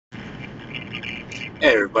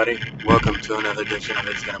Hey everybody, welcome to another edition of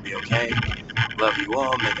It's Gonna Be Okay. Love you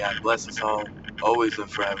all, may God bless us all, always and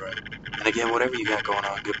forever. And again, whatever you got going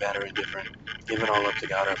on, good, bad, or indifferent, give it all up to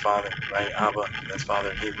God our Father, right? Abba, that's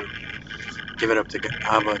Father in Hebrew. Give it up to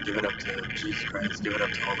Abba, give it up to Jesus Christ, give it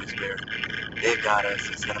up to Holy Spirit. They've got us,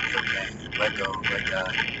 it's gonna be okay. Let go, let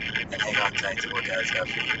God, and hang on tight to what God's got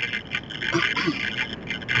for you.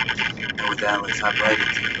 And with that, let's hop right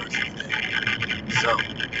into the verse of the day. So,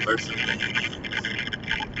 verse of the day.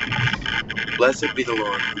 Blessed be the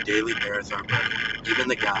Lord, who daily beareth our burden, even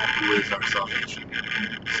the God who is our salvation.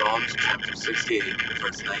 Psalms chapter 68,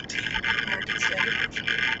 verse 19, American Standard Version.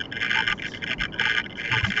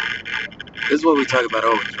 This is what we talk about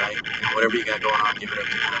always, right? Whatever you got going on, give it up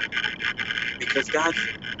to God. Because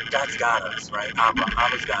God's got us, right?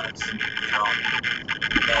 Abba's got us,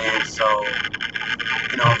 And so,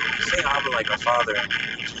 you say Abba like a father,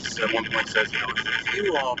 and Jesus at one point says, if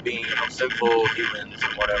you all being, sinful humans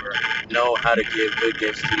and whatever, know how to give good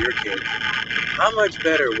gifts to your kids, how much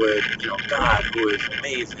better would, God, who is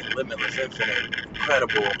amazing, limitless, infinite,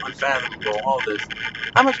 incredible, unfathomable, all this,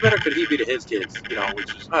 how much better could he be to his kids,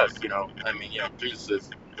 which is us, Jesus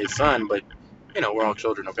is his son, but, we're all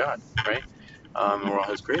children of God, right? We're all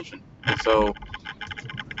his creation. And so,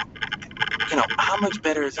 how much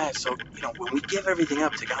better is that? So, when we give everything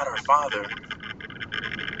up to God our Father,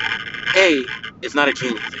 A, it's not a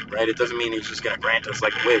genie thing, right? It doesn't mean he's just going to grant us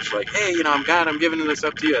like a wish, like, hey, I'm God, I'm giving this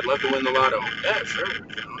up to you. I'd love to win the lotto. Yeah, sure.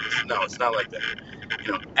 No, it's not like that.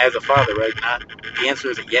 As a father, right? Not the answer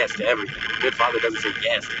isn't yes to everything. A good father doesn't say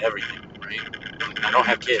yes to everything, right? I don't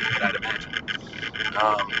have kids, but I'd imagine.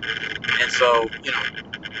 And so,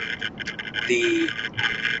 the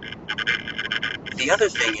the other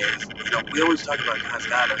thing is, we always talk about God's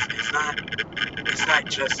got us. It's not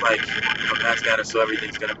just like, God's got us, so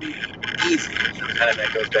everything's gonna be easy. Kind of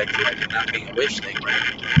that goes back to like it not being a wish thing, right?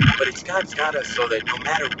 But it's God's got us so that no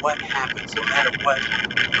matter what happens, no matter what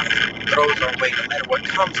throws our way, no matter what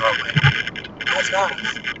comes our way, God's got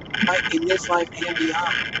us, right? In this life and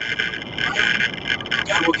beyond, right?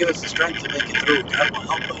 God will give us the strength to make it through. God will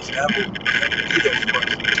help us. God will be there for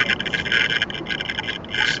us.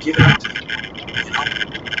 Just give it up to Him.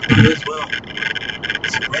 Do His will.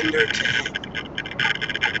 Surrender to Him.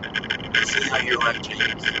 See how your life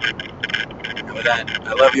changes. And with that,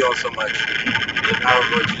 I love you all so much. The power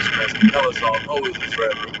of Lord Jesus Christ compel us all, always and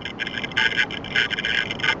forever.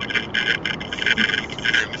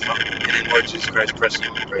 And in Lord Jesus Christ, press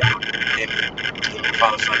you and pray. Amen. In the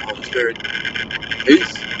Father, Son, Holy Spirit.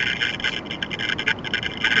 Peace.